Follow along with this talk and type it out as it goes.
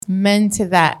Amen to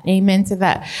that. Amen to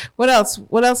that. What else?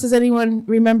 What else does anyone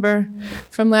remember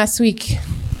from last week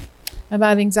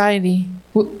about anxiety?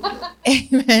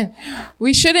 Amen.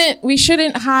 We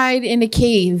shouldn't hide in a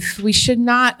cave. We should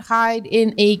not hide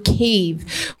in a cave,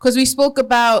 because we spoke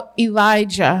about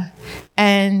Elijah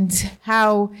and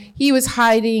how he was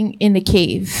hiding in the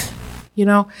cave,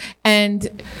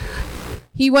 and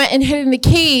he went and hid in the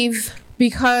cave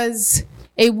because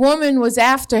a woman was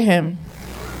after him.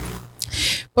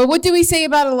 But what do we say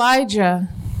about Elijah?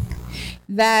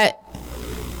 That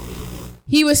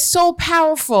he was so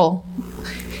powerful,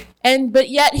 but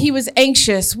yet he was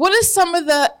anxious. What are some of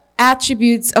the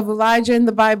attributes of Elijah in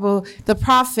the Bible, the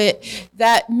prophet,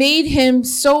 that made him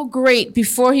so great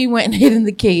before he went and hid in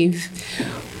the cave?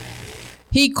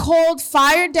 He called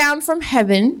fire down from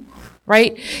heaven,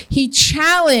 right? He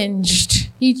challenged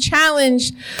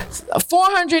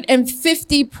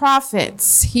 450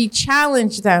 prophets. He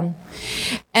challenged them,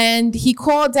 and he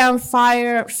called down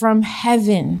fire from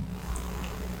heaven.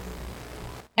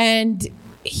 And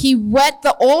he wet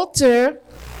the altar,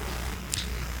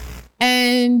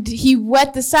 and he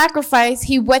wet the sacrifice,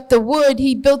 he wet the wood,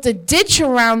 he built a ditch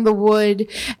around the wood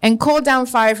and called down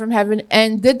fire from heaven.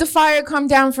 And did the fire come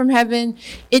down from heaven?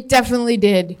 It definitely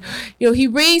did. He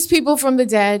raised people from the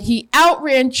dead. He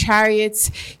outran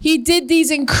chariots. He did these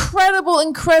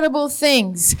incredible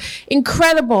things.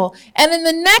 Incredible. And in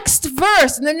the next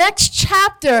verse, in the next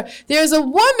chapter, there's a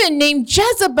woman named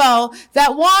Jezebel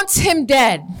that wants him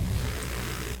dead.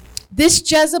 This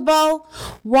Jezebel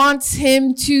wants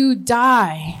him to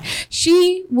die.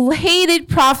 She hated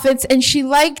prophets, and she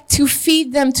liked to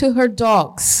feed them to her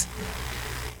dogs.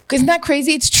 Isn't that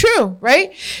crazy? It's true,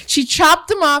 right? She chopped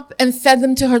them up and fed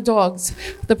them to her dogs,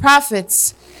 the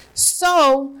prophets.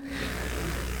 So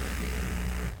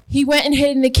he went and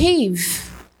hid in the cave.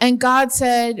 And God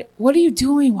said, "What are you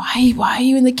doing? Why are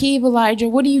you in the cave, Elijah?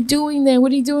 What are you doing there?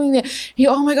 What are you doing there?"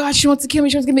 Oh my God, she wants to kill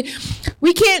me. She wants to kill me.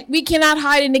 We cannot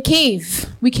hide in the cave.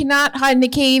 We cannot hide in the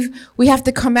cave. We have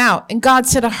to come out. And God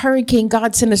sent a hurricane.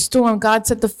 God sent a storm. God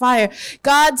sent the fire.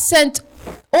 God sent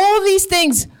all these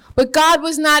things, but God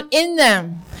was not in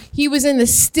them. He was in the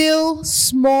still,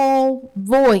 small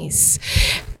voice.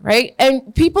 Right?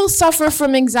 And people suffer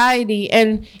from anxiety,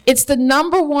 and it's the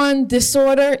number one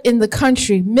disorder in the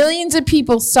country. Millions of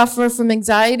people suffer from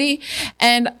anxiety,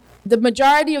 and the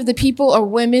majority of the people are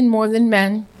women more than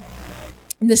men.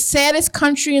 And the saddest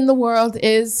country in the world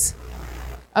is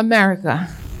America,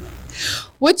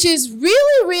 which is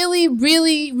really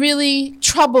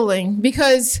troubling,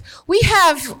 because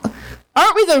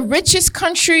aren't we the richest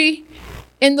country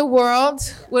in the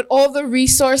world with all the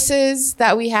resources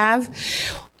that we have?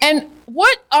 And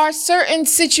what are certain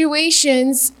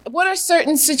situations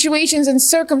and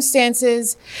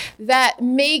circumstances that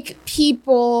make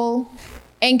people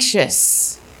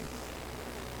anxious?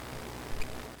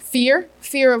 Fear?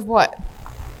 Fear of what?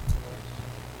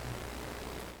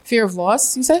 Fear of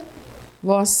loss, you said?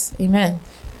 Loss, amen.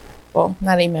 Well,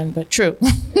 not amen, but true.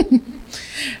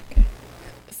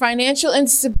 Financial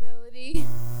instability,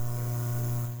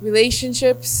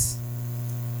 relationships.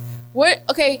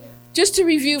 Just to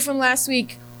review from last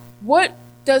week, what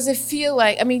does it feel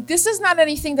like? I mean, this is not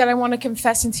anything that I want to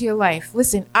confess into your life.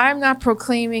 Listen, I'm not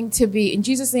proclaiming to be, in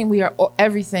Jesus' name, we are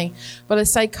everything, but a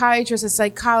psychiatrist, a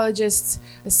psychologist,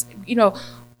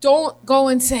 don't go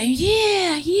and say,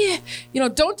 yeah.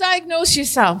 Don't diagnose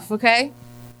yourself, okay?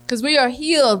 Because we are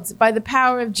healed by the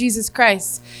power of Jesus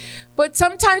Christ. But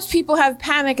sometimes people have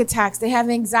panic attacks, they have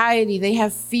anxiety, they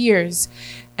have fears.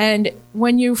 And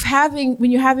when you're having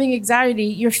anxiety,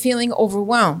 you're feeling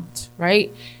overwhelmed,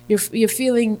 right? You're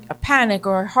feeling a panic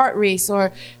or a heart race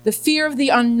or the fear of the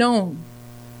unknown.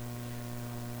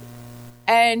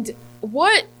 And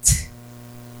what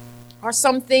are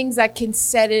some things that can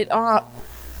set on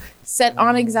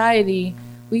anxiety?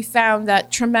 We found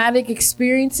that traumatic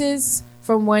experiences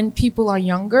from when people are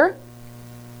younger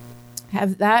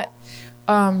have that.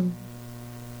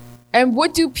 And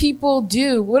what do people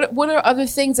do? What are other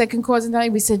things that can cause anxiety?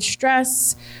 We said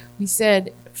stress. We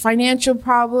said financial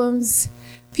problems.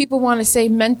 People want to say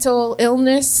mental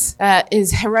illness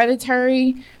is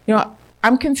hereditary.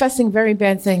 I'm confessing very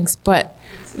bad things, but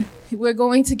we're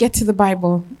going to get to the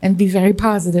Bible and be very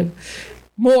positive,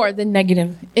 more than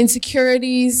negative.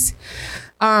 Insecurities,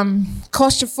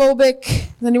 claustrophobic.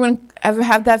 Does anyone ever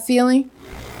have that feeling?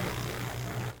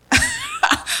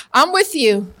 I'm with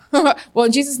you. Well,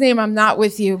 in Jesus' name, I'm not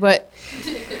with you, but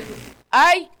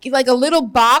like a little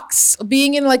box,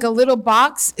 being in like a little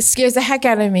box, it scares the heck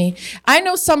out of me. I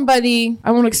know somebody,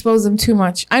 I won't expose them too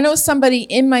much. I know somebody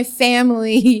in my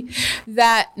family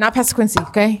that, not Pastor Quincy,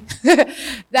 okay?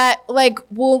 that like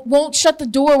won't shut the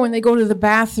door when they go to the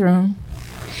bathroom.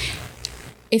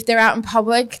 If they're out in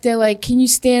public, they're like, can you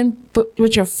stand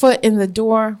with your foot in the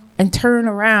door and turn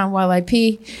around while I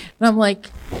pee? And I'm like,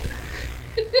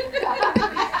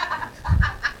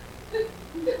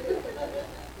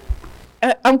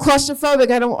 I'm claustrophobic.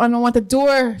 I don't want the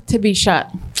door to be shut.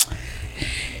 I'm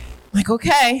like,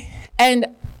 okay. And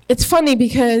it's funny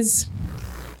because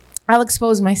I'll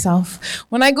expose myself.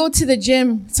 When I go to the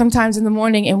gym sometimes in the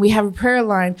morning and we have a prayer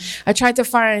line, I try to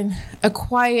find a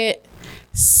quiet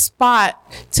spot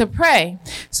to pray.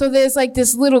 So there's like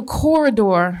this little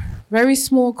corridor, very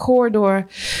small corridor,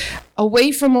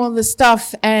 away from all the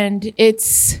stuff, and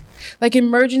it's like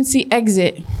emergency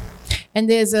exit. And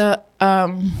there's an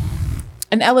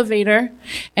elevator,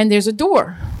 and there's a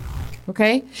door.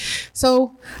 Okay,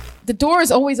 so the door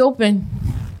is always open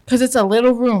because it's a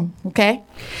little room. Okay,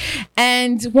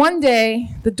 and one day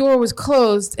the door was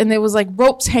closed, and there was like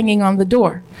ropes hanging on the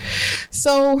door.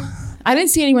 So I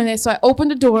didn't see anyone there, so I opened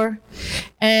the door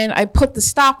and I put the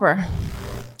stopper.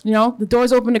 You know, the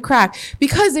door's open to crack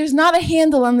because there's not a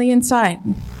handle on the inside.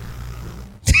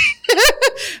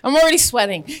 I'm already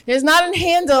sweating. There's not a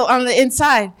handle on the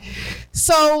inside.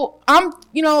 So I'm,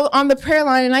 on the prayer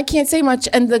line and I can't say much.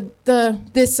 And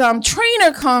this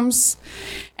trainer comes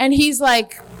and he's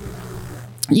like,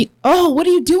 oh, what are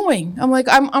you doing? I'm like,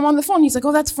 I'm on the phone. He's like,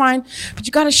 oh, that's fine. But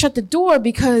you got to shut the door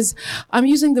because I'm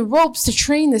using the ropes to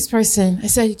train this person. I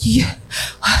said, yeah.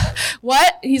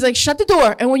 What? He's like, shut the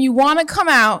door. And when you want to come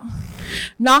out,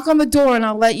 knock on the door and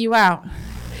I'll let you out.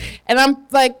 And I'm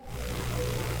like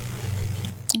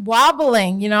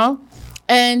wobbling,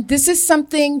 And this is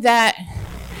something that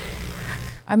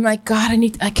I'm like, God,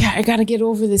 I got to get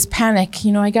over this panic.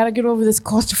 I got to get over this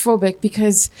claustrophobic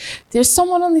because there's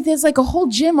there's like a whole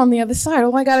gym on the other side.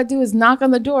 All I got to do is knock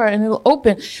on the door and it'll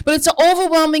open. But it's an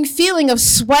overwhelming feeling of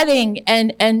sweating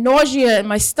and nausea and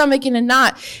my stomach in a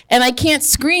knot. And I can't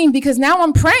scream because now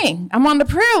I'm praying. I'm on the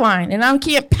prayer line and I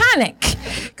can't panic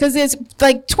because there's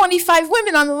like 25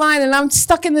 women on the line and I'm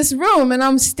stuck in this room and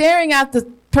I'm staring at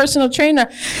the personal trainer.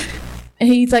 And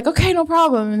he's like, okay, no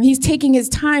problem. And he's taking his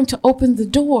time to open the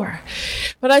door.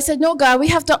 But I said, no, God, we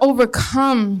have to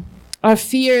overcome our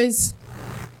fears.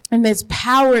 And there's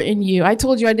power in you. I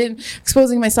told you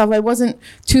exposing myself, I wasn't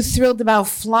too thrilled about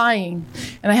flying.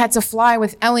 And I had to fly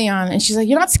with Elion. And she's like,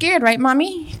 you're not scared, right,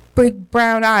 Mommy? Big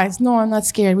brown eyes. No, I'm not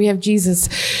scared. We have Jesus.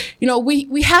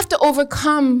 We have to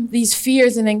overcome these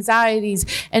fears and anxieties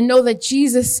and know that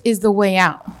Jesus is the way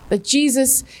out, that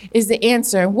Jesus is the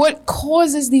answer. What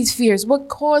causes these fears? What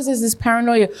causes this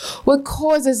paranoia? What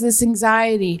causes this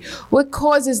anxiety? What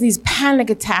causes these panic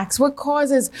attacks? What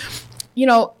causes,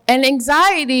 and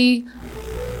anxiety,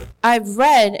 I've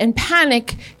read, and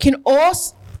panic can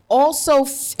also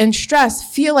and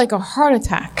stress feel like a heart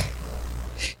attack.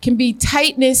 Can be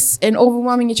tightness and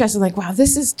overwhelming your chest. It's like, wow,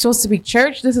 this is supposed to be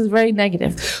church. This is very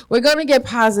negative. We're going to get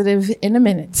positive in a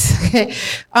minute. Okay.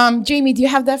 Jamie, do you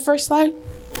have that first slide?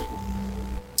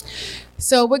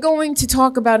 So we're going to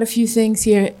talk about a few things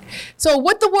here. So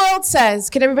what the world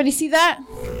says, can everybody see that?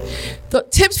 The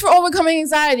tips for overcoming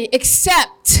anxiety,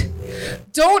 accept.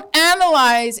 Don't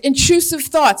analyze intrusive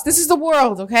thoughts. This is the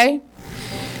world, okay?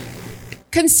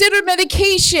 Consider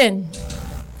medication.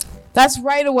 That's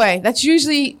right away. That's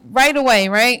usually right away,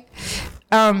 right?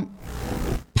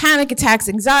 Panic attacks,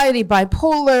 anxiety,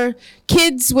 bipolar,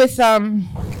 kids with,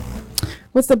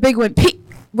 what's the big one?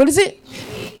 What is it?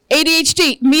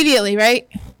 ADHD, immediately, right?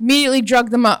 Immediately drug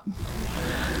them up.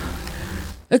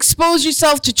 Expose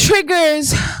yourself to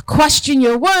triggers, question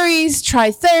your worries,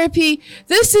 try therapy.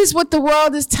 This is what the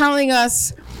world is telling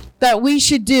us that we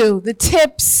should do. The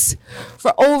tips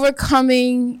for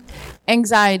overcoming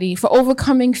anxiety, for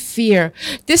overcoming fear.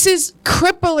 This is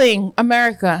crippling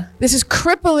America. This is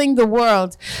crippling the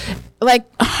world. Like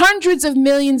hundreds of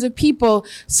millions of people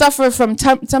suffer from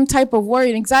some type of worry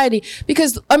and anxiety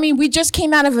because, we just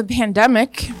came out of a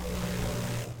pandemic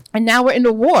and now we're in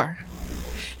a war.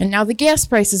 And now the gas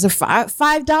prices are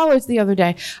 $5 the other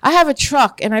day. I have a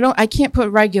truck and I can't put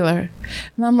regular.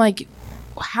 And I'm like,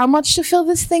 how much to fill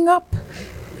this thing up?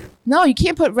 No, you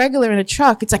can't put regular in a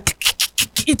truck. It's like,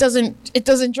 it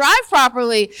doesn't drive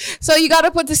properly. So you got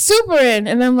to put the super in.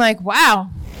 And I'm like,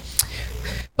 wow.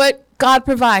 But God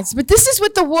provides. But this is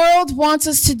what the world wants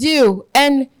us to do.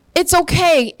 And it's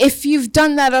okay if you've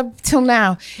done that up till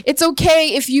now. It's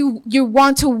okay if you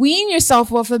want to wean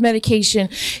yourself off of medication.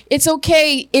 It's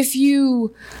okay if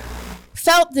you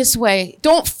felt this way,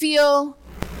 don't feel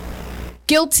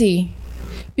guilty,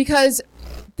 because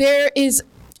there is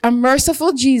a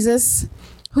merciful Jesus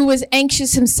who was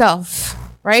anxious himself,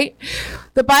 right?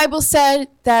 The Bible said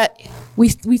that,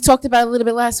 we talked about it a little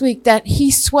bit last week, that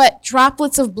he sweat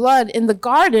droplets of blood in the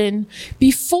garden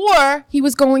before he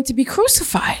was going to be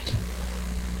crucified,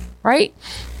 right?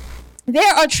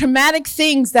 There are traumatic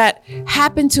things that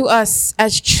happen to us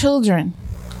as children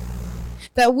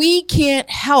that we can't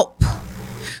help,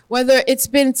 whether it's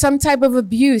been some type of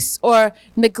abuse or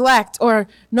neglect, or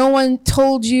no one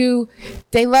told you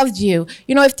they loved you.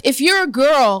 You know, if you're a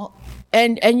girl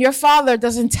and your father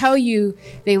doesn't tell you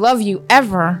they love you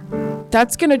ever,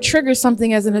 that's going to trigger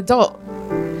something as an adult.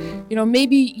 You know,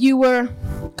 maybe you were,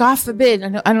 God forbid,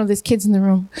 I know there's kids in the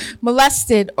room,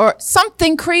 molested, or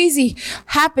something crazy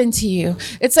happened to you.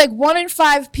 It's like 1 in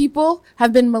 5 people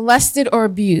have been molested or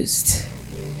abused.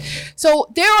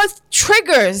 So there are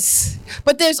triggers,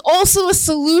 but there's also a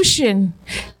solution,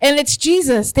 and it's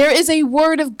Jesus. There is a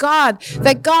word of God,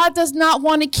 that God does not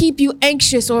want to keep you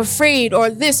anxious or afraid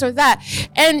or this or that.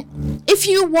 And if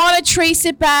you want to trace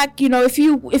it back, you know, if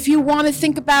you want to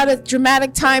think about a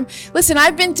dramatic time, listen,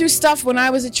 I've been through stuff when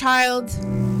I was a child.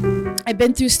 I've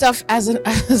been through stuff when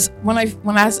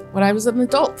I was an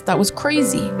adult that was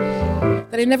crazy,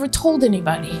 that I never told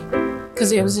anybody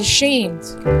because I was ashamed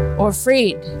or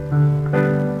afraid.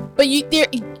 But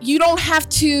you don't have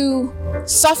to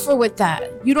suffer with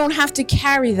that. You don't have to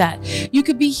carry that. You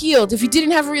could be healed. If you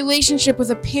didn't have a relationship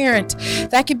with a parent,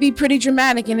 that could be pretty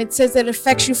dramatic, and it says that it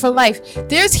affects you for life.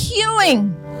 There's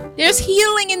healing. There's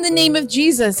healing in the name of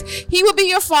Jesus. He will be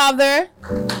your father.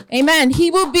 Amen.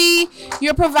 He will be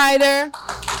your provider.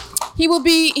 He will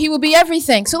be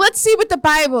everything. So let's see what the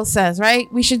Bible says,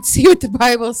 right? We should see what the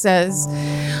Bible says.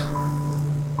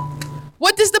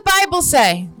 What does the Bible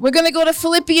say? We're going to go to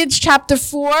Philippians chapter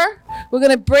 4. We're going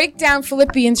to break down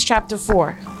Philippians chapter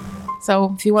 4.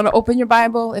 So if you want to open your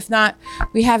Bible, if not,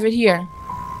 we have it here.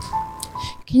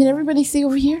 Can everybody see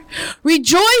over here?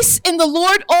 Rejoice in the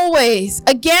Lord always.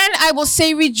 Again, I will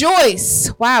say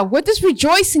rejoice. Wow, what does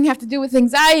rejoicing have to do with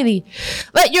anxiety?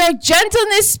 Let your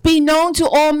gentleness be known to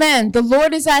all men. The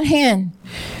Lord is at hand.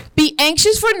 Be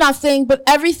anxious for nothing, but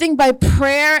everything by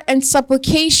prayer and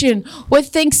supplication with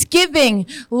thanksgiving.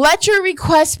 Let your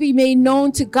requests be made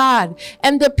known to God.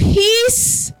 And the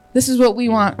peace, this is what we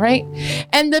want, right?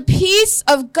 And the peace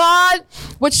of God,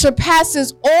 which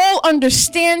surpasses all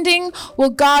understanding,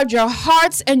 will guard your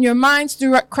hearts and your minds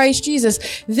through Christ Jesus.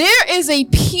 There is a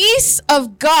peace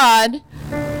of God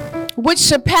which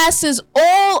surpasses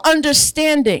all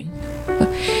understanding,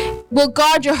 will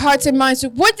guard your hearts and minds.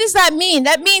 What does that mean?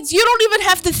 That means you don't even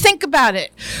have to think about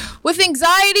it. With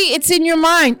anxiety, it's in your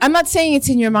mind. I'm not saying it's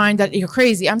in your mind that you're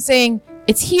crazy. I'm saying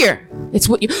it's here. It's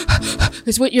what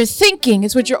you're thinking.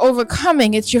 It's what you're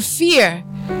overcoming. It's your fear.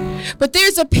 But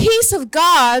there's a peace of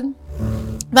God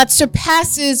that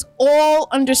surpasses all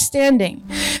understanding.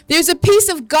 There's a peace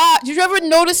of God. Did you ever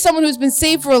notice someone who's been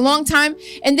saved for a long time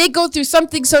and they go through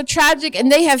something so tragic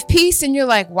and they have peace and you're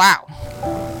like, wow.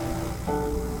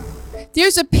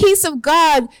 There's a peace of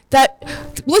God that,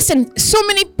 listen, so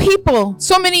many people,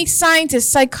 so many scientists,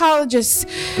 psychologists,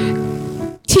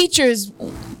 teachers,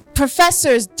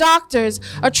 professors, doctors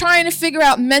are trying to figure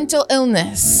out mental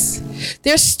illness.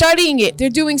 They're studying it. They're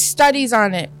doing studies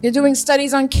on it. They're doing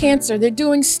studies on cancer. They're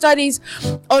doing studies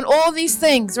on all these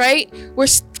things, right? We're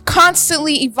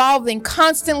constantly evolving,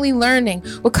 constantly learning.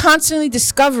 We're constantly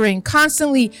discovering,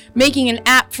 constantly making an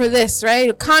app for this, right?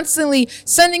 We're constantly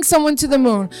sending someone to the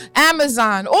moon.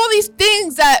 Amazon, all these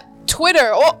things that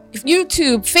Twitter,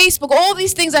 YouTube, Facebook, all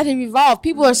these things that have evolved.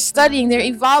 People are studying, they're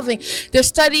evolving. They're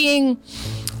studying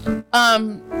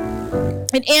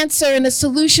an answer and a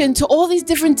solution to all these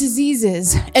different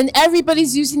diseases, and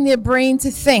everybody's using their brain to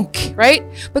think, right?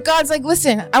 But God's like,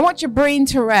 listen, I want your brain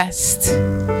to rest.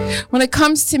 When it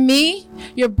comes to me,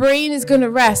 your brain is going to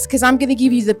rest, because I'm going to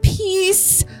give you the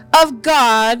peace of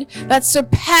God that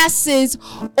surpasses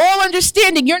all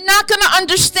understanding. You're not going to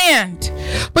understand,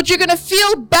 but you're going to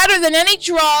feel better than any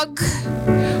drug,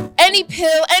 any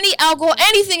pill, any alcohol,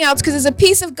 anything else, because there's a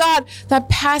peace of God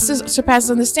that surpasses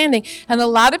understanding. And a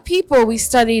lot of people we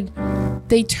studied,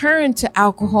 they turn to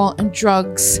alcohol and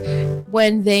drugs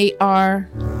when they are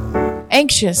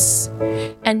anxious.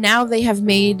 And now they have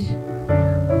made,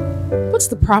 what's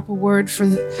the proper word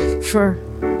for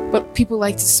what people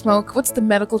like to smoke? What's the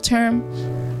medical term?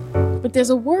 But there's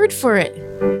a word for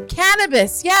it.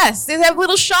 Cannabis. Yes, they have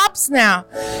little shops now.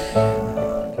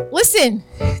 Listen,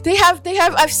 they have,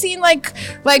 I've seen like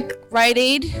Rite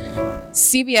Aid,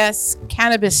 CVS,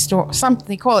 cannabis store, something,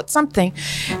 they call it something.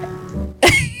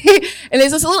 And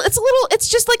it's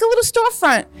just like a little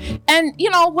storefront. And,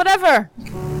 whatever.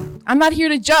 I'm not here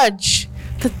to judge.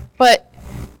 But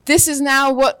this is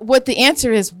now what the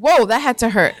answer is. Whoa, that had to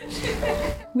hurt.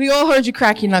 We all heard you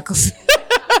crack your knuckles.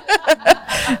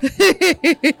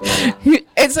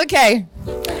 It's okay.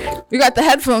 We got the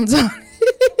headphones on.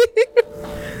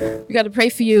 We got to pray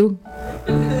for you.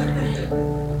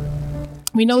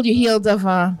 We know you're healed of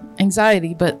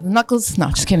anxiety, but the knuckles, no,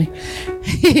 just kidding.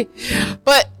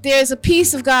 But there's a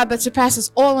peace of God that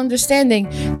surpasses all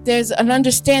understanding. There's an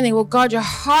understanding will guard your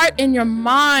heart and your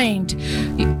mind.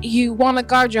 You want to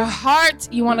guard your heart.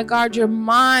 You want to guard your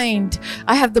mind.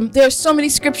 There's so many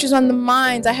scriptures on the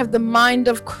mind. I have the mind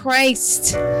of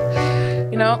Christ.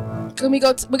 We're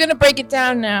going to break it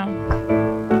down now.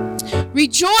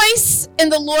 Rejoice in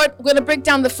the Lord. We're going to break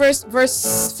down the first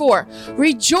verse 4.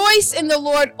 Rejoice in the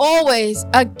Lord always.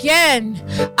 Again,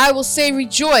 I will say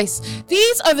rejoice.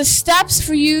 These are the steps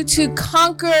for you to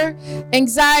conquer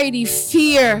anxiety,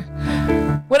 fear,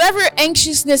 whatever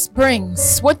anxiousness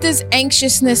brings. What does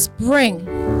anxiousness bring?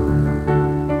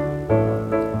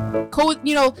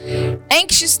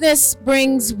 Anxiousness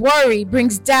brings worry,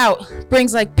 brings doubt,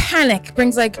 brings like panic,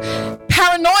 brings like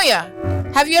paranoia.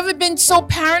 Have you ever been so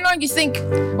paranoid you think,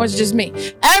 or it's just me?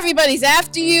 Everybody's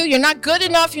after you. You're not good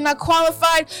enough. You're not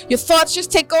qualified. Your thoughts just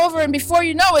take over. And before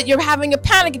you know it, you're having a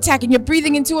panic attack and you're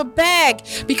breathing into a bag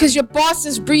because your boss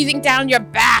is breathing down your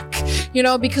back,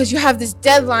 because you have this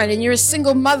deadline and you're a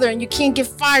single mother and you can't get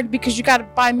fired because you got to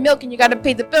buy milk and you got to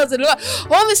pay the bills and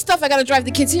all this stuff. I got to drive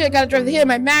the kids here. I got to drive them here.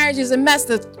 My marriage is a mess.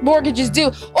 The mortgage is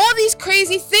due. All these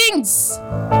crazy things.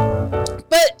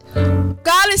 But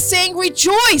God is saying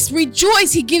rejoice,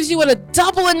 rejoice. He gives you a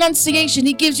double enunciation.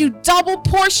 He gives you double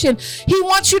portion. He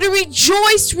wants you to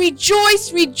rejoice,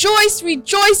 rejoice, rejoice,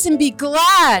 rejoice, and be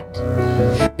glad.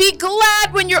 Be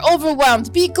glad when you're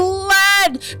overwhelmed. Be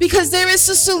glad because there is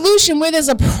a solution. Where there's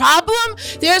a problem,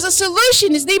 there's a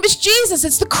solution. His name is Jesus.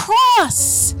 It's the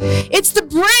cross. It's the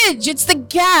bridge. It's the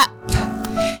gap.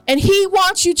 And he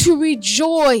wants you to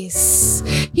rejoice.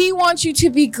 He wants you to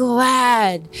be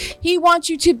glad. He wants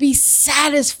you to be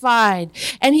satisfied.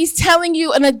 And he's telling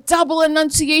you in a double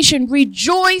enunciation,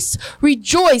 rejoice,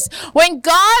 rejoice. When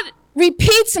God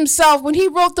repeats himself, when he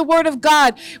wrote the word of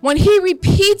God, when he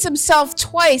repeats himself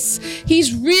twice,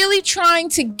 he's really trying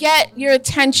to get your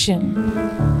attention.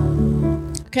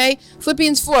 Okay?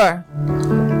 Philippians 4.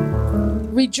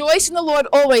 Rejoice in the Lord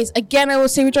always. Again, I will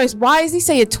say rejoice. Why does he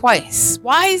say it twice?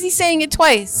 Why is he saying it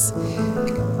twice?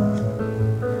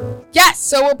 Yes,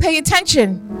 so we'll pay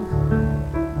attention.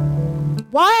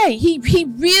 Why? He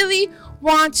really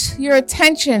wants your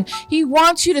attention. He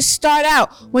wants you to start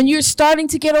out when you're starting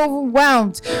to get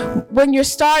overwhelmed, when you're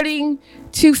starting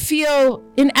to feel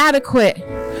inadequate,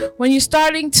 when you're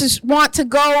starting to want to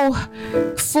go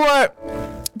for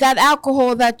that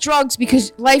alcohol, that drugs,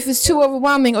 because life is too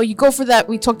overwhelming, or you go for that,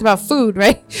 we talked about food,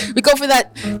 right? We go for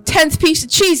that 10th piece of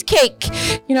cheesecake,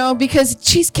 because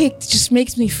cheesecake just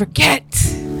makes me forget.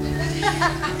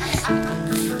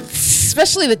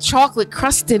 Especially the chocolate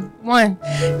crusted one.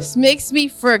 Just makes me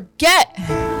forget.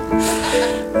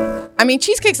 I mean,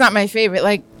 cheesecake's not my favorite.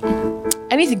 Like,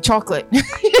 anything chocolate.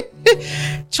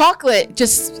 Chocolate, you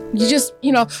just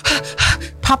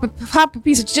pop a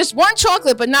piece of just one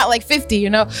chocolate, but not like 50,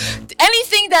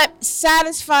 Anything that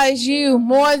satisfies you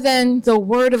more than the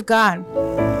word of God,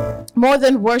 more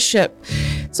than worship.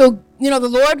 So, the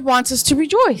Lord wants us to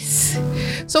rejoice.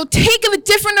 So take a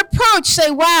different approach.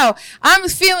 Say, wow, I'm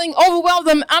feeling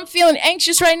overwhelmed. I'm feeling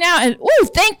anxious right now. And,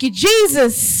 thank you,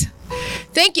 Jesus.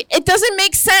 Thank you. It doesn't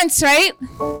make sense, right?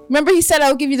 Remember, he said,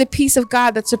 I'll give you the peace of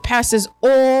God that surpasses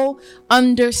all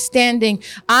understanding.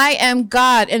 I am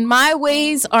God, and my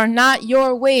ways are not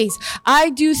your ways. I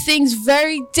do things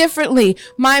very differently.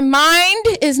 My mind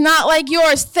is not like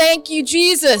yours. Thank you,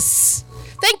 Jesus.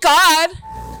 Thank God.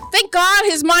 Thank God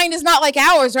his mind is not like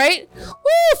ours, right?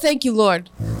 Woo, thank you, Lord.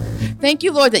 Thank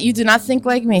you, Lord, that you do not think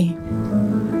like me.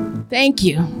 Thank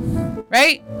you.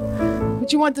 Right?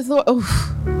 But you want the thought,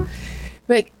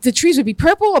 but the trees would be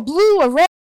purple or blue or red.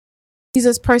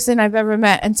 Jesus person I've ever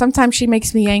met. And sometimes she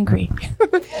makes me angry.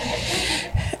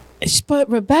 But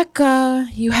Rebecca,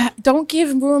 don't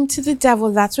give room to the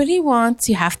devil. That's what he wants.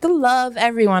 You have to love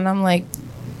everyone. I'm like,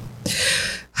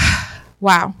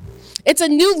 wow. It's a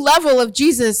new level of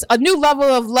Jesus, a new level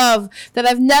of love that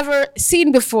I've never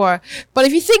seen before. But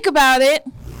if you think about it,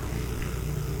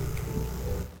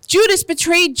 Judas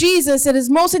betrayed Jesus at his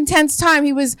most intense time.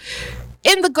 He was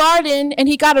in the garden and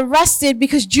he got arrested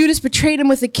because Judas betrayed him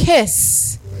with a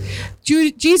kiss.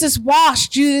 Jesus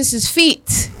washed Judas's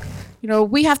feet.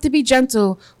 We have to be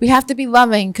gentle. We have to be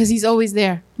loving because he's always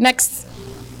there. Next.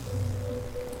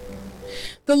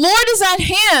 The Lord is at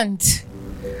hand.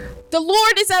 The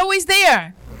Lord is always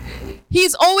there.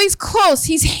 He's always close.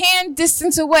 He's hand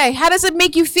distance away. How does it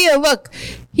make you feel? Look,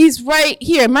 he's right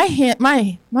here.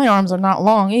 My arms are not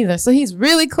long either, so he's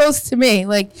really close to me.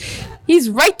 Like, he's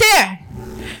right there.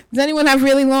 Does anyone have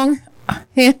really long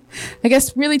hands? I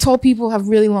guess really tall people have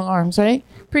really long arms, right?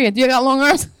 Priya, do you got long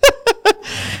arms?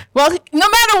 Well, no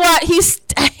matter what, he's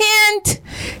hand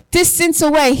distance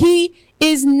away. He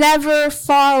is never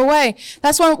far away.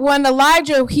 That's when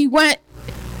Elijah, he went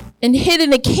and hid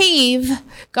in a cave.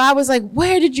 God was like,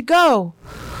 where did you go?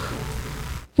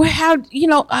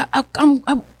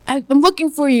 I'm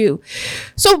looking for you.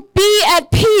 So be at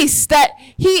peace that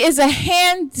he is a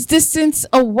hand distance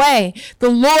away. The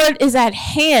Lord is at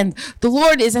hand. The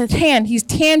Lord is at hand. He's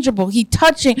tangible. He's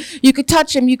touching. You could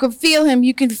touch him. You could feel him.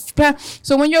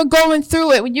 So when you're going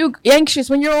through it, when you're anxious,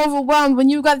 when you're overwhelmed, when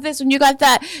you got this, when you got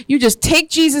that, you just take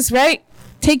Jesus, right?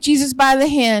 Take Jesus by the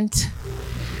hand.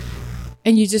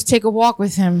 And you just take a walk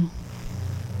with him.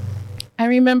 I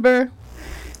remember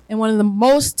in one of the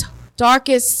most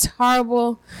darkest,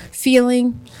 horrible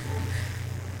feeling,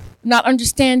 not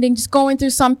understanding, just going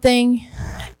through something,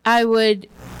 I would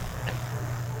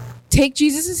take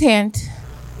Jesus' hand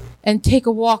and take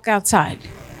a walk outside.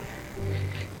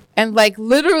 And like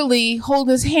literally hold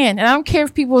his hand. And I don't care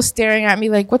if people are staring at me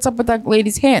like, what's up with that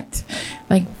lady's hand?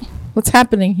 Like, what's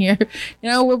happening here?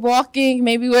 We're walking,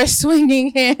 maybe we're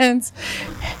swinging hands.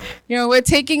 We're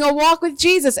taking a walk with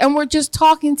Jesus and we're just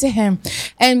talking to him.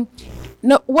 And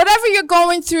whatever you're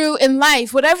going through in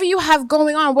life, whatever you have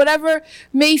going on, whatever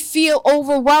may feel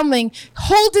overwhelming,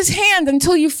 hold his hand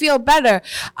until you feel better.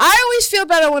 I always feel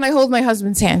better when I hold my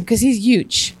husband's hand because he's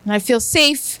huge and I feel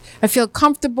safe. I feel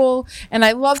comfortable, and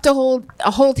I love to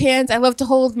hold hands. I love to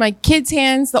hold my kids'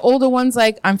 hands. The older one's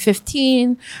like, I'm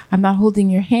 15. I'm not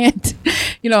holding your hand.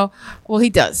 Well,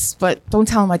 he does, but don't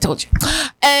tell him I told you.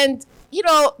 And,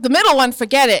 the middle one,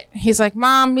 forget it. He's like,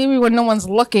 Mom, maybe when no one's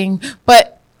looking.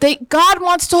 But God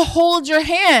wants to hold your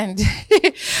hand.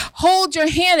 Hold your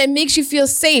hand. It makes you feel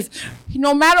safe.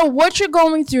 No matter what you're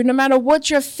going through, no matter what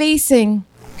you're facing,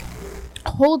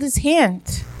 hold his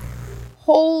hand.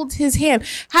 Hold his hand.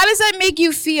 How does that make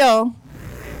you feel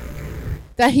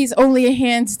that he's only a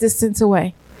hand's distance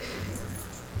away?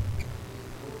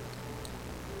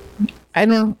 I don't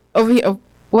know. Over here.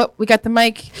 What? We got the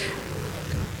mic.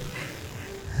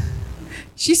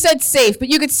 She said safe, but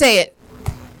you could say it.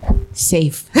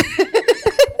 Safe.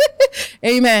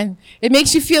 Amen. It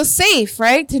makes you feel safe,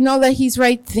 right? To know that he's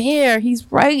right there.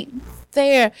 He's right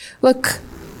there. Look,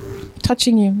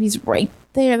 touching you. He's right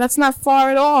there. That's not far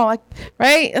at all.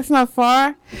 Right? That's not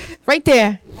far. Right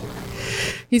there.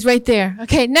 He's right there.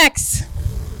 Okay, next.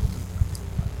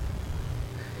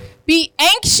 Be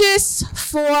anxious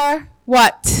for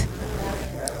what?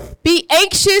 Be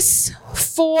anxious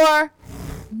for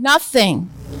nothing.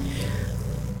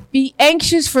 Be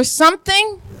anxious for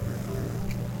something?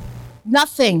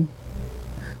 Nothing.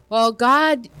 Well,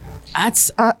 God, that's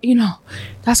a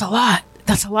lot.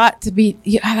 That's a lot to be.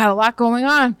 I got a lot going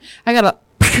on. I got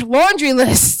a laundry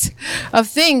list of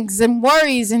things and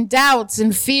worries and doubts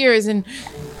and fears and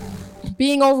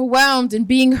being overwhelmed and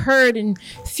being hurt and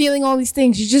feeling all these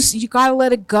things. You got to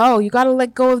let it go. You got to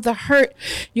let go of the hurt.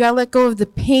 You got to let go of the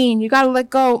pain. You got to let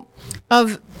go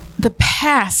of the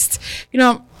past.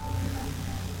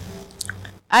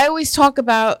 I always talk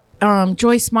about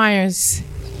Joyce Myers.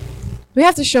 We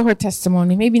have to show her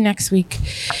testimony, maybe next week.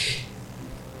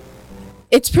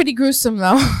 It's pretty gruesome,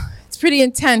 though. It's pretty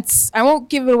intense. I won't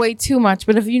give it away too much,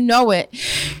 but if you know it,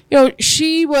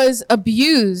 she was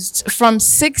abused from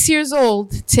 6 years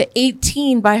old to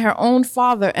 18 by her own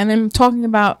father. And I'm talking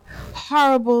about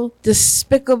horrible,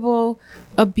 despicable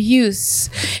abuse.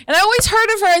 And I always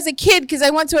heard of her as a kid because I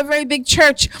went to a very big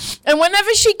church. And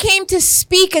whenever she came to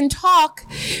speak and talk,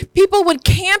 people would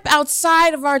camp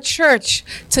outside of our church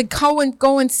to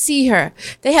go and see her.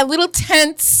 They had little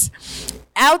tents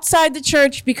outside the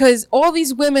church because all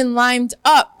these women lined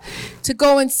up to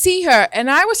go and see her. And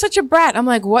I was such a brat. I'm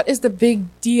like, what is the big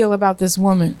deal about this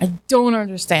woman? I don't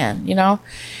understand, And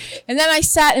then I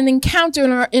sat and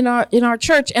encountered in our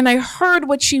church, and I heard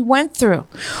what she went through.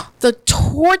 The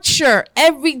torture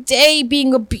every day,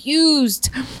 being abused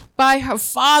by her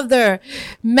father,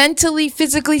 mentally,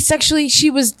 physically, sexually. She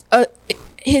was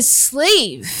his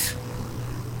slave.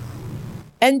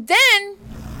 And then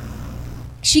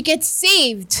she gets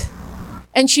saved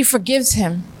and she forgives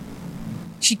him.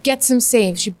 She gets him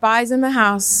saved. She buys him a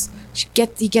house.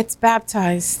 He gets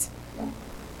baptized.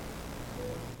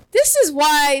 This is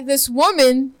why this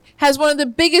woman has one of the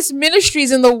biggest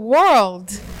ministries in the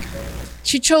world.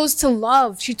 She chose to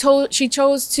love. She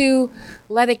chose to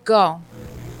let it go.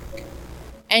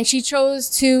 And she chose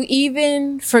to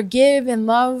even forgive and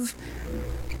love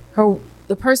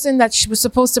the person that she was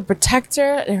supposed to protect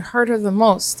her and hurt her the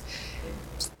most.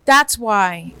 That's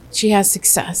why she has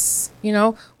success. You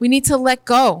know, we need to let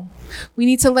go. We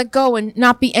need to let go and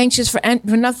not be anxious for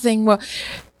nothing. Well,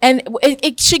 and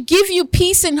it should give you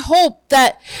peace and hope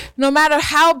that no matter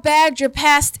how bad your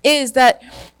past is, that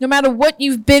no matter what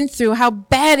you've been through, how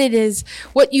bad it is,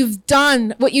 what you've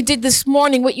done, what you did this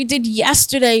morning, what you did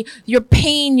yesterday, your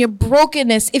pain, your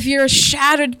brokenness, if you're a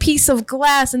shattered piece of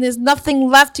glass and there's nothing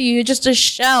left to you, you're just a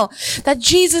shell, that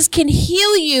Jesus can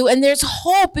heal you and there's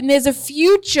hope and there's a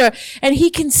future and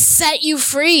he can set you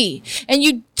free and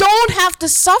you don't have to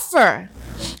suffer.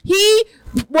 He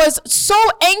was so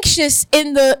anxious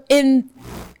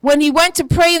when he went to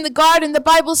pray in the garden. The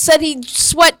Bible said he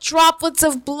sweat droplets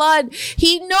of blood.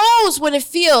 He knows what it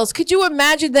feels. Could you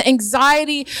imagine the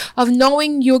anxiety of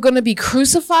knowing you're going to be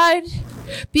crucified,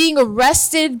 being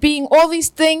arrested, being all these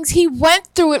things? He went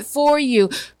through it for you.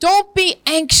 Don't be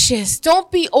anxious.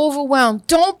 Don't be overwhelmed.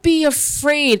 Don't be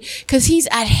afraid, because he's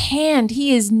at hand.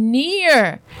 He is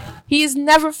near. He is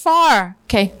never far.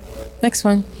 Okay, next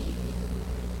one.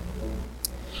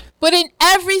 But in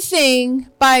everything,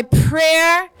 by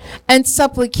prayer and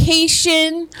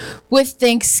supplication with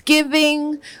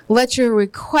thanksgiving, let your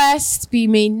requests be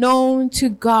made known to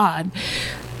God.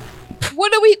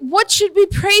 What should we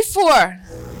pray for?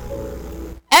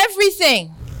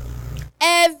 Everything.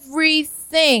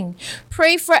 Everything.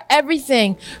 Pray for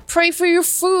everything. Pray for your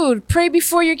food. Pray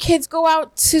before your kids go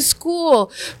out to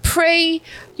school. Pray,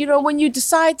 when you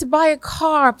decide to buy a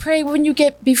car. Pray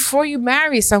before you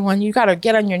marry someone. You got to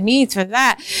get on your knees for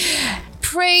that.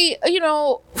 Pray,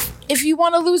 if you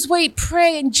want to lose weight,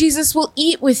 pray and Jesus will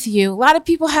eat with you. A lot of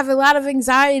people have a lot of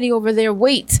anxiety over their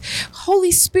weight.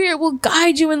 Holy Spirit will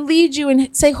guide you and lead you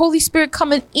and say, Holy Spirit,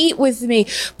 come and eat with me.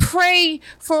 Pray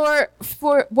for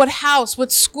what house,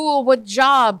 what school, what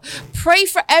job. Pray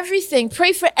for everything.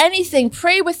 Pray for anything.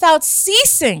 Pray without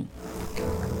ceasing.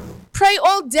 Pray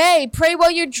all day. Pray while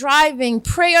you're driving.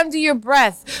 Pray under your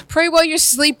breath. Pray while you're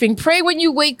sleeping. Pray when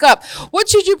you wake up. What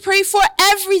should you pray for?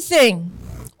 Everything.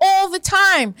 All the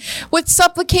time with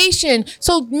supplication.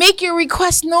 So make your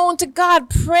request known to God.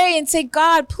 Pray and say,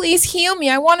 God, please heal me.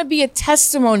 I want to be a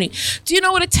testimony. Do you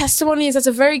know what a testimony is? That's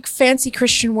a very fancy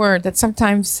Christian word that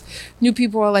sometimes new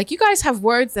people are like, you guys have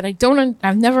words that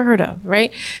I've never heard of,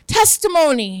 right?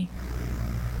 Testimony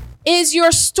is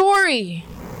your story.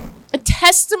 A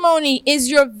testimony is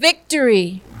your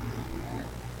victory.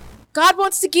 God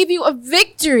wants to give you a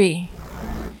victory.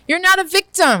 You're not a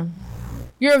victim.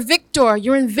 You're a victor.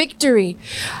 You're in victory.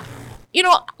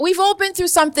 We've all been through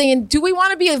something, and do we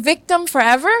want to be a victim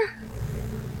forever?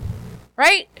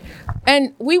 Right?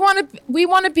 And we want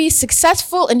to be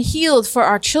successful and healed for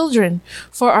our children,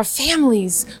 for our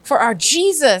families, for our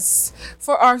Jesus,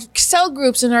 for our cell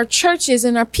groups and our churches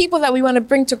and our people that we want to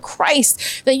bring to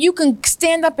Christ, that you can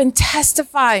stand up and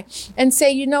testify and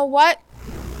say, you know what?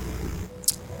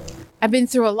 I've been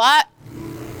through a lot.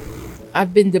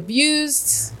 I've been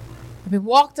abused. I've been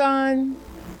walked on,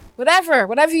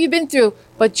 whatever you've been through,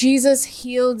 but Jesus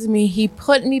healed me. He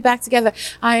put me back together.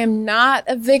 I am not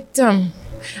a victim.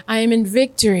 I am in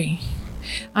victory.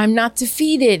 I'm not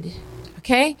defeated.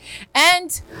 Okay?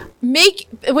 And make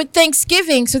with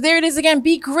thanksgiving. So there it is again.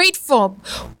 Be grateful.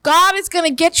 God is going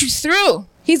to get you through.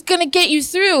 He's going to get you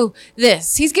through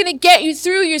this. He's going to get you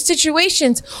through your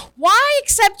situations. Why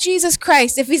accept Jesus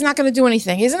Christ if he's not going to do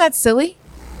anything? Isn't that silly?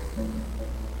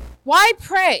 Why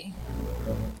pray?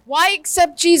 Why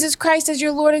accept Jesus Christ as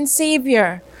your Lord and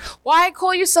Savior? Why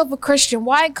call yourself a Christian?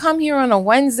 Why come here on a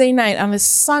Wednesday night, on a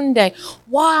Sunday?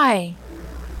 Why?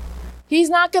 He's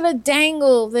not going to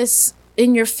dangle this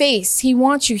in your face. He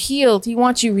wants you healed. He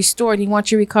wants you restored. He wants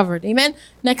you recovered. Amen?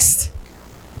 Next.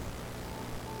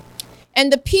 And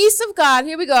the peace of God,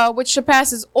 here we go, which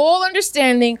surpasses all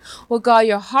understanding, will guard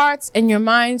your hearts and your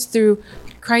minds through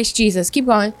Christ Jesus. Keep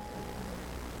going.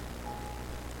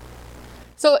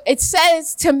 So it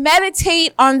says to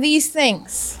meditate on these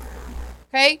things.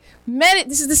 Okay? We're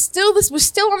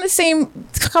still on the same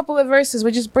couple of verses.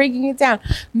 We're just breaking it down.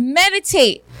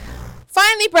 Meditate.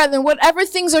 Finally, brethren, whatever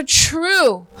things are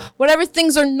true, whatever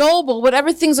things are noble,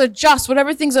 whatever things are just,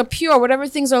 whatever things are pure, whatever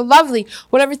things are lovely,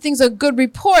 whatever things are good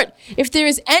report, if there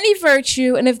is any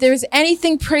virtue and if there is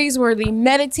anything praiseworthy,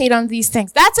 meditate on these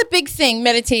things. That's a big thing,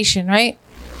 meditation, right?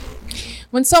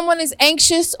 When someone is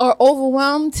anxious or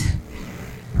overwhelmed,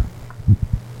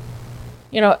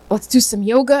 let's do some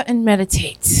yoga and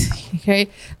meditate, okay?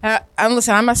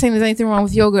 Listen, I'm not saying there's anything wrong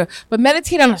with yoga, but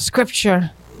meditate on a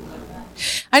scripture.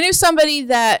 I knew somebody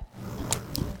that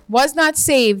was not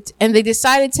saved, and they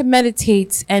decided to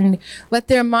meditate and let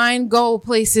their mind go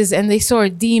places, and they saw a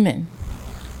demon.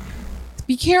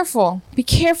 Be careful. Be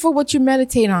careful what you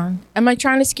meditate on. Am I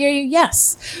trying to scare you?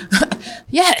 Yes.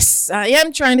 Yes, I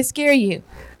am trying to scare you.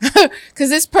 Because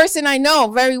this person I know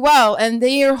very well, and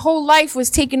their whole life was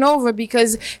taken over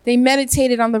because they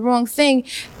meditated on the wrong thing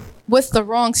with the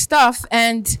wrong stuff,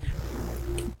 and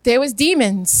there was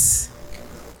demons.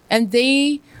 And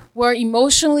they were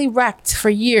emotionally wrecked for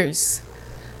years.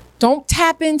 Don't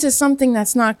tap into something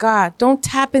that's not God. Don't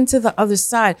tap into the other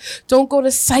side. Don't go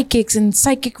to psychics and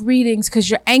psychic readings because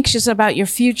you're anxious about your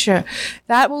future.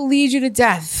 That will lead you to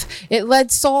death. It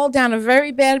led Saul down a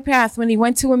very bad path when he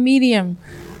went to a medium.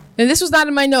 And this was not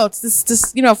in my notes. This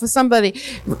for somebody.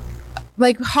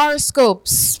 Like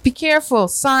horoscopes. Be careful.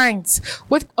 Signs.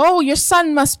 Your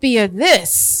son must be a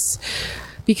this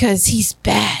because he's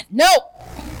bad. Nope.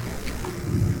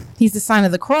 He's the sign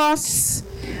of the cross.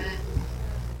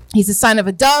 He's the sign of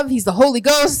a dove. He's the Holy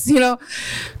Ghost,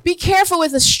 Be careful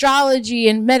with astrology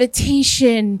and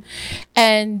meditation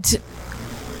and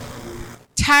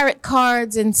tarot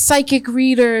cards and psychic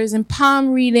readers and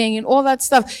palm reading and all that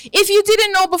stuff. If you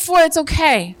didn't know before, it's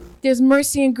okay. There's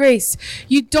mercy and grace.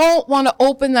 You don't want to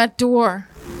open that door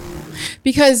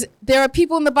because there are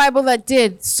people in the Bible that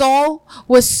did. Saul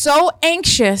was so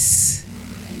anxious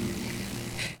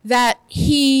that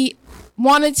he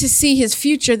wanted to see his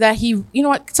future, that he,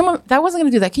 that wasn't going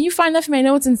to do that. Can you find that for me? I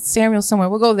know it's in Samuel somewhere.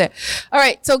 We'll go there. All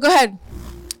right, so go ahead.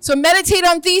 So meditate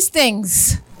on these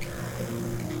things.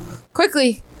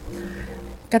 Quickly.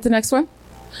 Got the next one?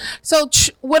 So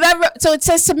so it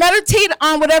says to meditate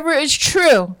on whatever is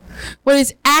true, what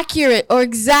is accurate or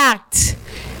exact.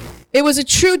 It was a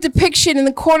true depiction in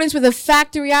accordance with a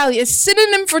fact or reality. A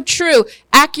synonym for true,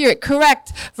 accurate,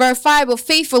 correct, verifiable,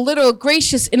 faithful, literal,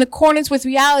 gracious, in accordance with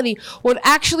reality. What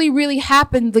actually really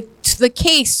happened, the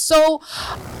case, so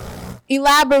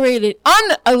elaborated,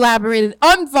 unelaborated,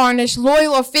 unvarnished,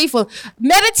 loyal, or faithful.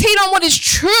 Meditate on what is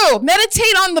true.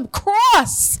 Meditate on the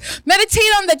cross. Meditate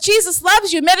on that Jesus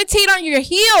loves you. Meditate on you're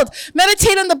healed.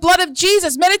 Meditate on the blood of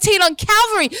Jesus. Meditate on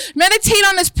Calvary. Meditate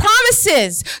on his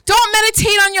promises. Don't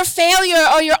meditate on your failure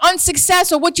or your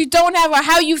unsuccess or what you don't have or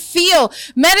how you feel.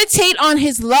 Meditate on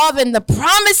his love and the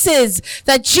promises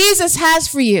that Jesus has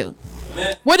for you.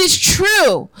 Amen. What is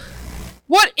true?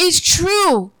 What is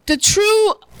true? The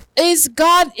true is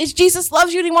Jesus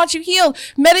loves you and he wants you healed.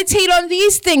 Meditate on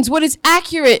these things. What is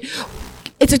accurate?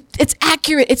 It's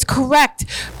accurate. It's correct.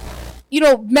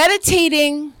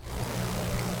 Meditating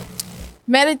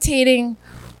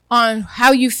on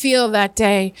how you feel that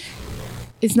day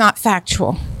is not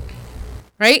factual,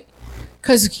 right?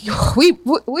 Because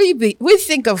we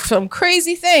think of some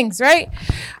crazy things, right?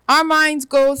 Our minds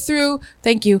go through,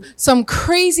 some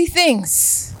crazy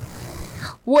things.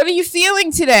 What are you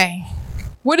feeling today?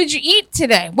 What did you eat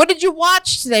today? What did you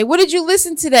watch today? What did you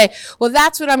listen today? Well,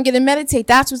 that's what I'm going to meditate.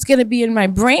 That's what's going to be in my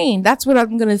brain. That's what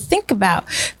I'm going to think about.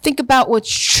 Think about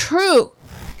what's true,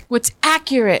 what's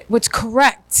accurate, what's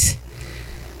correct.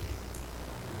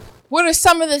 What are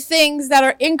some of the things that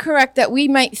are incorrect that we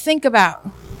might think about?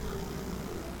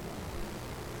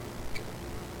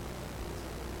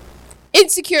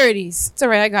 Insecurities. It's all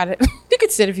right, I got it. You can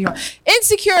sit if you want.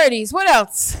 Insecurities. What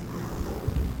else?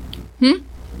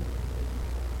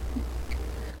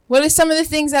 What are some of the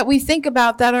things that we think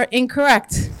about that are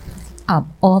incorrect?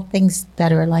 All things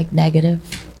that are like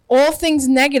negative. All things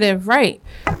negative, right.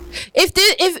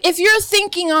 If you're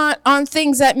thinking on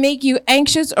things that make you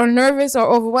anxious or nervous or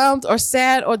overwhelmed or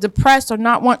sad or depressed or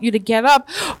not want you to get up,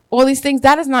 all these things,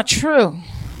 that is not true.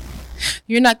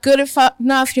 You're not good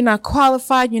enough. You're not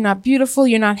qualified. You're not beautiful.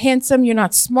 You're not handsome. You're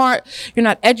not smart. You're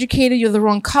not educated. You're the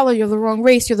wrong color. You're the wrong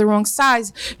race. You're the wrong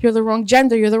size. You're the wrong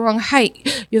gender. You're the wrong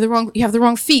height. You have the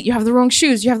wrong feet. You have the wrong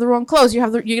shoes. You have the wrong clothes.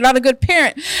 You're not a good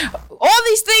parent. All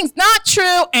these things, not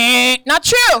true. Not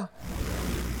true.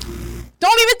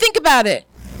 Don't even think about it.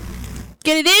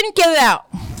 Get it in, get it out.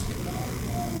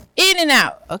 In and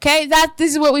out, okay?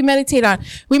 This is what we meditate on.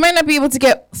 We might not be able to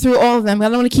get through all of them. I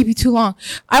don't want to keep you too long.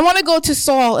 I want to go to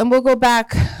Saul, and we'll go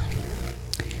back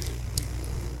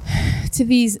to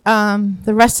these,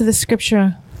 the rest of the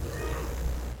scripture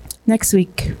next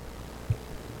week.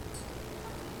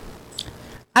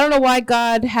 I don't know why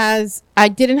I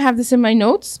didn't have this in my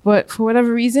notes, but for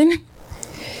whatever reason,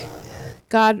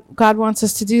 God wants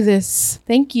us to do this.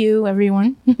 Thank you,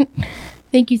 everyone.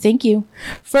 Thank you.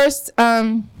 First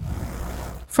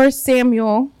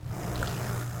Samuel,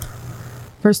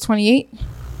 verse 28.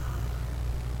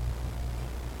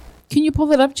 Can you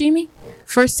pull it up, Jamie?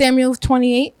 1 Samuel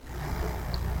 28.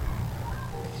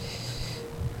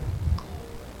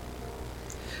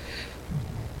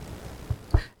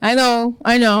 I know.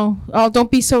 Oh, don't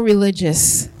be so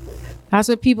religious. That's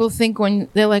what people think when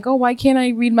they're like, oh, why can't I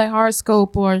read my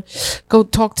horoscope or go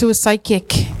talk to a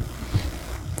psychic?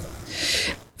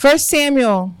 1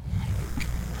 Samuel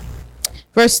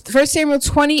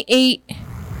 28,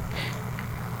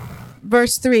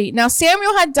 verse 3. Now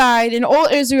Samuel had died, and all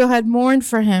Israel had mourned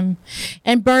for him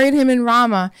and buried him in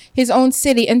Ramah, his own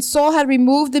city. And Saul had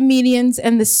removed the mediums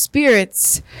and the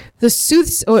spirits, the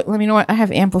sooths. Oh, let me know what I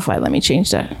have amplified. Let me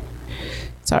change that.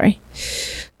 Sorry.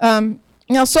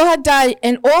 Now Saul had died,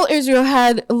 and all Israel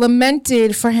had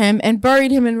lamented for him and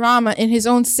buried him in Ramah in his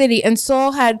own city. And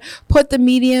Saul had put the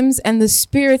mediums and the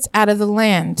spirits out of the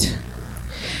land.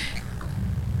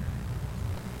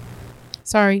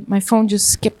 Sorry, my phone just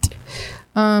skipped.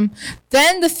 Then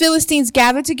the Philistines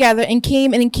gathered together and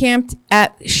came and encamped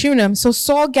at Shunem. So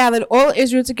Saul gathered all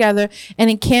Israel together and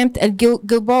encamped at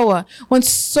Gilboa. When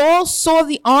Saul saw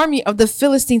the army of the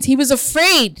Philistines, he was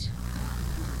afraid,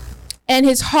 and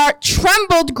his heart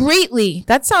trembled greatly.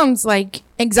 That sounds like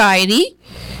anxiety.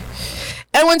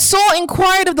 And when Saul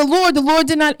inquired of the Lord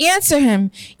did not answer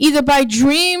him, either by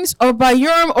dreams or by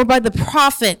Urim or by the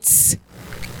prophets.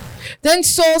 Then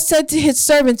Saul said to his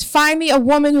servants, find me a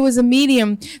woman who is a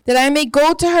medium, that I may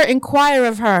go to her, inquire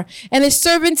of her. And his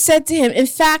servant said to him, in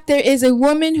fact, there is a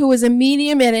woman who is a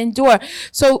medium at Endor.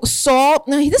 So Saul,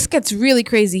 now this gets really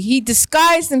crazy. He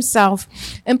disguised himself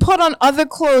and put on other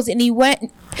clothes, and he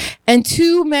went, and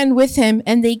 2 men with him,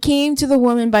 and they came to the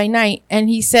woman by night. And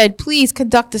he said, please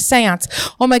conduct a seance.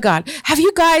 Oh my God. Have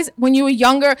you guys, when you were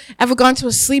younger, ever gone to a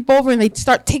sleepover and they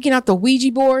start taking out the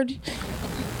Ouija board?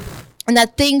 And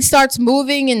that thing starts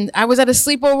moving, and I was at a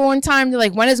sleepover one time. They're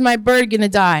like, when is my bird gonna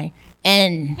die?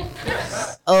 N-O-W.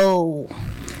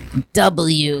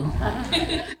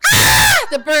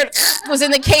 The bird was in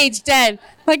the cage dead.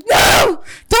 Like, no,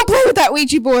 don't play with that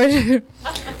Ouija board.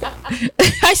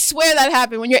 I swear that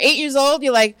happened. When you're 8 years old,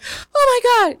 you're like, oh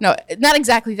my God. No, not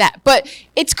exactly that. But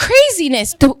it's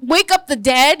craziness to wake up the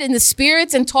dead and the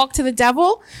spirits and talk to the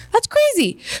devil. That's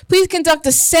crazy. Please conduct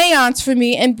a seance for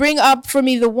me and bring up for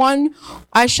me the one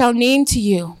I shall name to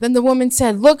you. Then the woman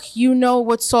said, look, you know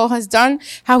what Saul has done,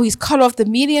 how he's cut off the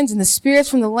mediums and the spirits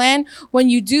from the land. When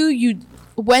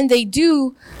they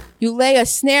do, you lay a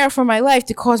snare for my life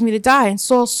to cause me to die. And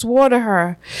Saul swore to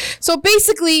her. So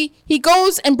basically, he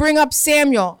goes and bring up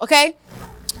Samuel, okay?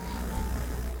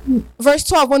 Verse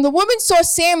 12, when the woman saw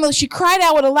Samuel, she cried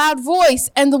out with a loud voice.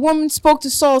 And the woman spoke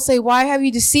to Saul, say, why have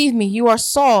you deceived me? You are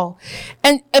Saul.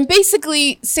 And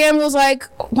basically, Samuel's like,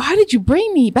 why did you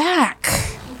bring me back?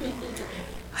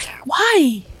 Like,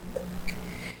 why?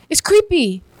 It's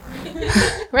creepy,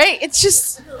 right?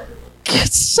 It's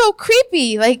so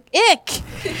creepy, like ick.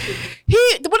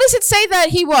 What does it say that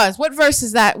he was? What verse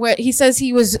is that where he says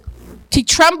he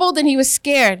trembled and he was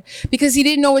scared because he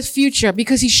didn't know his future,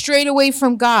 because he strayed away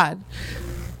from God?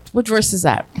 What verse is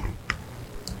that?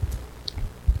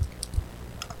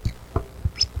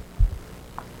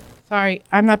 Sorry,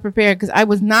 I'm not prepared because I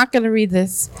was not going to read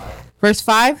this. Verse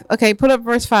 5? Okay, put up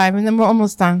verse 5 and then we're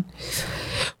almost done.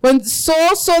 When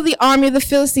Saul saw the army of the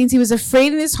Philistines, he was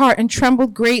afraid in his heart and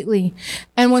trembled greatly.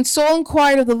 And when Saul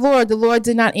inquired of the Lord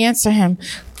did not answer him.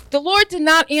 The Lord did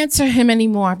not answer him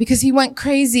anymore because he went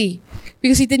crazy,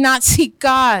 because he did not seek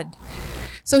God.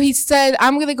 So he said,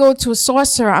 I'm going to go to a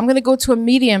sorcerer. I'm going to go to a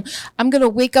medium. I'm going to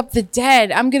wake up the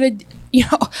dead. I'm going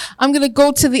to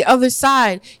go to the other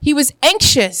side. He was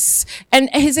anxious, and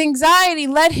his anxiety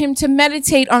led him to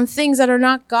meditate on things that are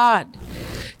not God,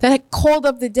 that had called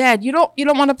up the dead. You don't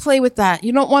want to play with that.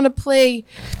 You don't want to play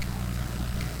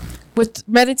with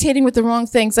meditating with the wrong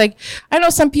things. Like, I know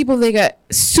some people, they got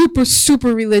super,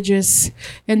 super religious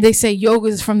and they say yoga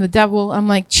is from the devil. I'm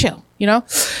like, chill,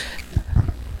 But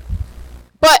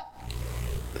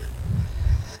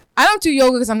I don't do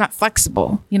yoga because I'm not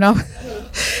flexible,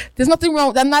 There's nothing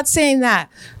wrong. I'm not saying that.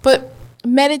 But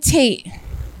meditate.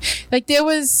 Like, there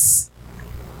was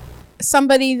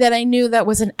somebody that I knew that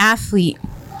was an athlete,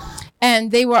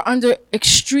 and they were under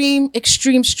extreme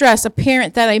stress. A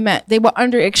parent that I met, they were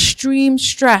under extreme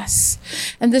stress.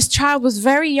 And this child was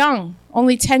very young,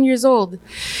 only 10 years old.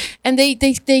 And they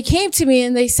came to me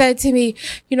and they said to me,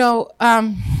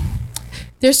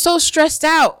 they're so stressed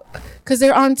out because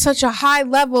they're on such a high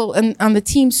level and on the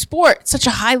team sport, such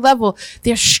a high level.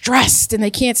 They're stressed and they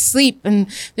can't sleep and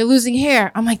they're losing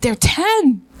hair. I'm like, they're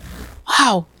 10.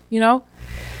 Wow,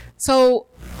 So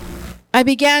I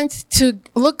began to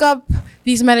look up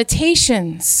these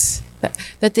meditations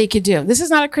that they could do. This is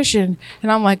not a Christian.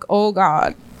 And I'm like, oh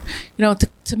God,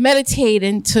 to meditate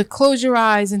and to close your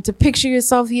eyes and to picture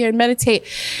yourself here and meditate.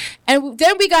 And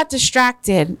then we got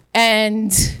distracted,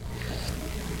 and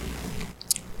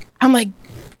I'm like,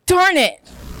 darn it.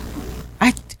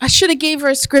 I should have gave her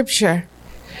a scripture.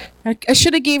 I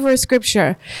should have gave her a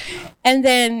scripture. And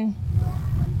then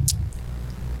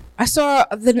I saw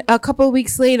a couple of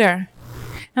weeks later,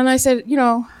 and I said,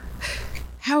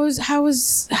 how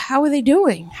are they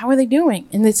doing? How are they doing?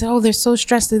 And they said, oh, they're so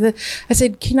stressed. I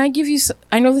said, can I give you,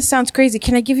 I know this sounds crazy.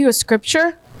 Can I give you a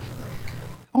scripture?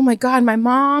 Oh my God, my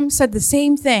mom said the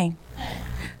same thing.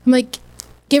 I'm like,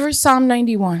 give her Psalm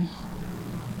 91.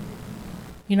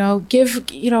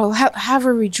 Have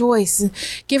her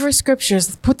rejoice. Give her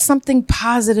scriptures. Put something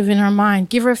positive in her mind.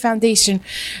 Give her a foundation.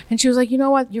 And she was like, you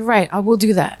know what? You're right. I will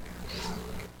do that.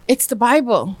 It's the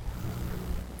Bible.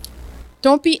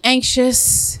 Don't be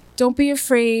anxious. Don't be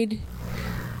afraid.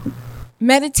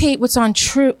 Meditate what's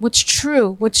true,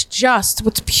 what's just,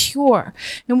 what's pure.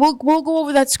 And we'll go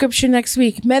over that scripture next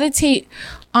week. Meditate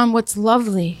on what's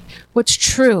lovely, what's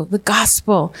true, the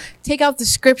gospel. Take out the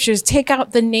scriptures, take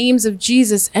out the names of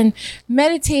Jesus, and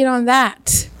meditate on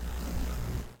that.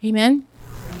 Amen?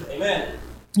 Amen.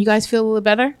 You guys feel a little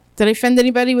better? Did I offend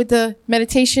anybody with the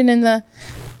meditation and the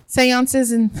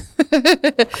seances? And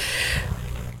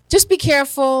just be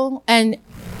careful. And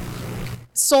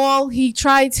Saul, he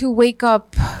tried to wake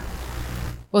up.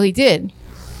 Well, he did.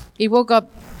 He woke up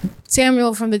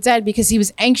Samuel from the dead because he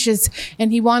was anxious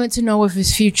and he wanted to know of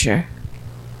his future.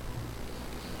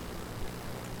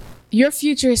 Your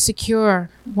future is secure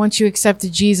once you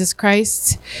accepted Jesus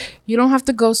Christ. You don't have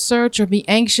to go search or be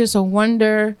anxious or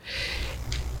wonder.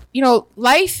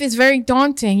 Life is very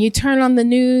daunting. You turn on the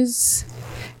news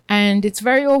and it's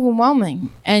very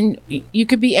overwhelming. And you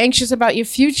could be anxious about your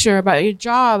future, about your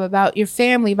job, about your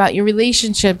family, about your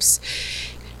relationships.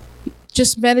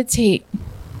 Just meditate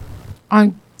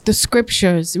on the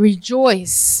scriptures.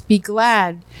 Rejoice, be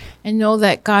glad, and know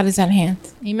that God is at hand.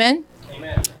 Amen?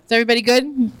 Amen. Is everybody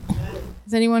good?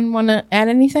 Does anyone want to add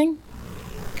anything?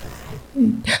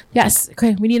 Yes.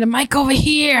 Okay, we need a mic over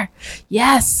here.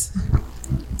 Yes.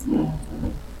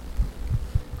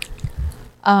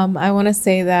 I want to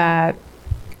say that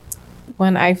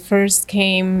when I first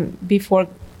came, before,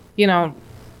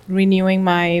 renewing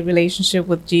my relationship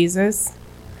with Jesus,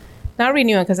 not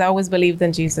renewing because I always believed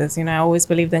in Jesus, I always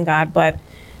believed in God, but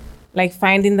like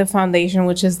finding the foundation,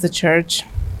 which is the church.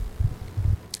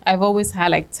 I've always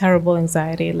had terrible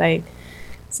anxiety,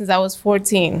 since I was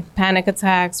 14, panic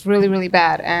attacks, really, really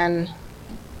bad. And,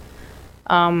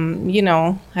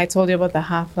 I told you about the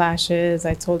hot flashes.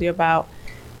 I told you about,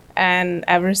 and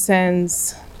ever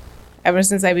since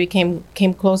I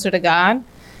came closer to God,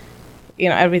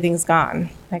 everything's gone.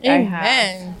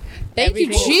 Amen. Thank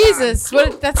you, Jesus.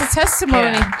 That's a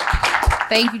testimony. Yeah.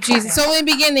 Thank you, Jesus. It's only the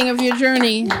beginning of your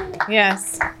journey.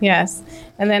 Yes.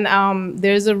 And then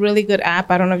there's a really good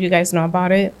app. I don't know if you guys know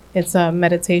about it. It's a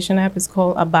meditation app. It's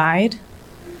called Abide.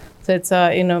 So it's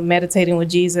meditating with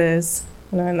Jesus.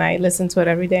 And I listen to it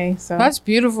every day. So That's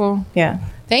beautiful. Yeah.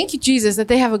 Thank you, Jesus, that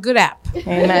they have a good app.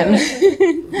 Amen.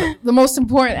 The most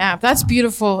important app. That's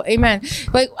beautiful. Amen.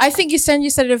 I think you said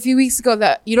it a few weeks ago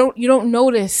that you don't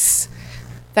notice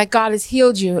that God has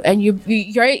healed you, and you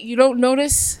don't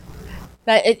notice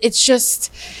that it's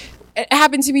just. It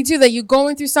happened to me too, that you're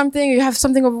going through something, you have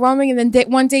something overwhelming, and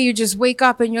then one day you just wake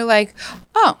up and you're like,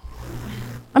 oh,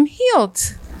 I'm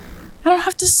healed. I don't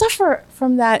have to suffer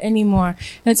from that anymore.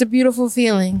 And it's a beautiful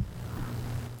feeling.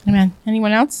 Amen.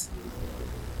 Anyone else?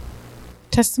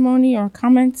 Testimony or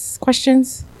comments,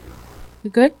 questions? We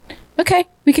good? Okay,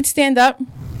 we could stand up.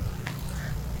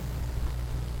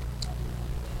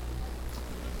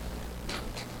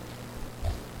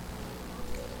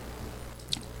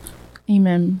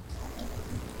 Amen.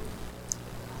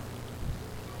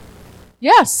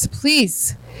 Yes,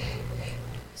 please.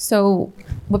 So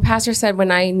what Pastor said, when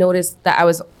I noticed that I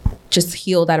was just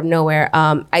healed out of nowhere,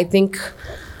 I think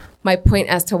my point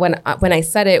as to when I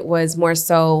said it was more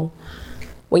so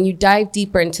when you dive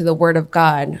deeper into the Word of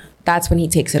God, that's when He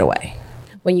takes it away.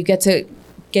 When you get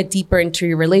deeper into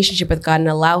your relationship with God and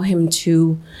allow Him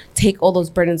to take all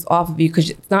those burdens off of you, because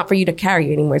it's not for you to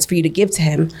carry anymore, it's for you to give to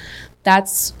Him.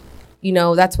 That's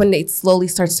when it slowly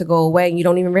starts to go away and you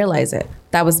don't even realize it.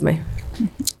 That was my...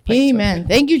 Amen.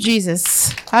 Thank you,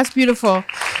 Jesus. That's beautiful.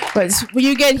 But when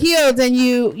you get healed, and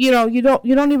you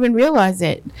don't even realize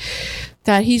it,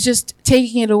 that He's just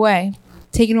taking away.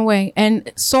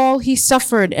 And Saul, he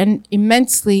suffered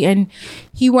immensely, and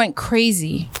he went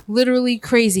crazy, literally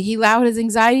crazy. He allowed his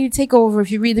anxiety to take over.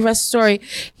 If you read the rest of the story,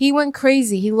 he went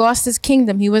crazy. He lost his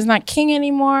kingdom. He was not king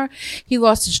anymore. He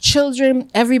lost his children.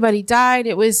 Everybody died.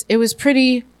 It was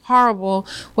pretty horrible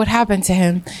what happened to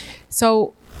him.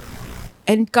 So,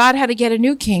 and God had to get a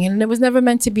new king, and it was never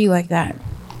meant to be like that.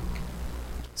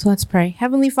 So let's pray.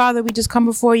 Heavenly Father, we just come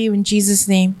before you in Jesus'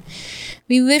 name.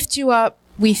 We lift you up.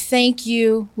 We thank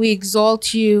you. We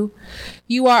exalt you.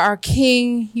 You are our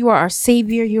King. You are our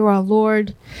Savior. You are our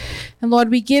Lord. And Lord,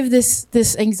 we give this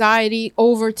anxiety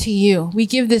over to you. We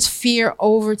give this fear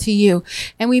over to you.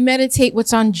 And we meditate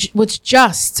what's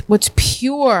just, what's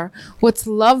pure, what's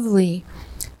lovely.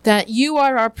 That you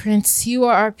are our Prince. You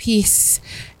are our peace.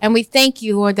 And we thank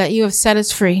you, Lord, that you have set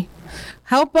us free.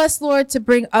 Help us, Lord, to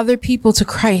bring other people to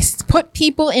Christ. Put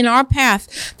people in our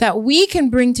path that we can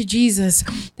bring to Jesus,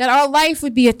 that our life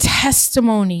would be a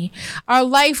testimony. Our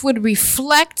life would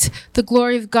reflect the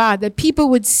glory of God, that people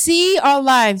would see our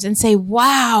lives and say,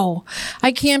 wow,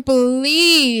 I can't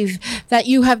believe that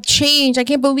you have changed. I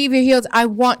can't believe you're healed. I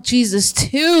want Jesus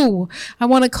too. I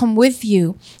want to come with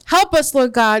you. Help us,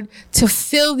 Lord God, to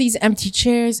fill these empty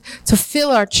chairs, to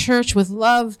fill our church with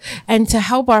love, and to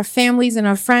help our families and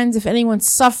our friends. If anyone's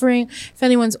suffering, if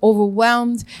anyone's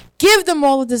overwhelmed, give them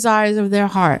all the desires of their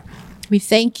heart. We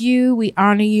thank you, we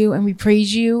honor you, and we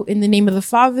praise you in the name of the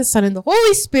Father, the Son, and the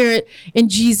Holy Spirit, in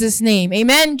Jesus' name.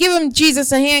 Amen. Give him,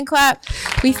 Jesus, a hand clap.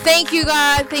 We thank you,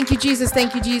 God. Thank you, Jesus.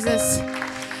 Thank you, Jesus.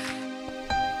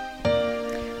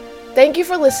 Thank you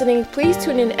for listening. Please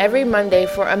tune in every Monday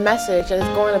for a message that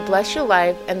is going to bless your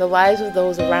life and the lives of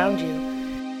those around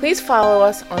you. Please follow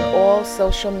us on all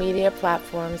social media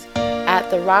platforms at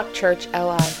The Rock Church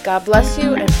LI. God bless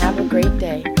you and have a great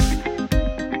day.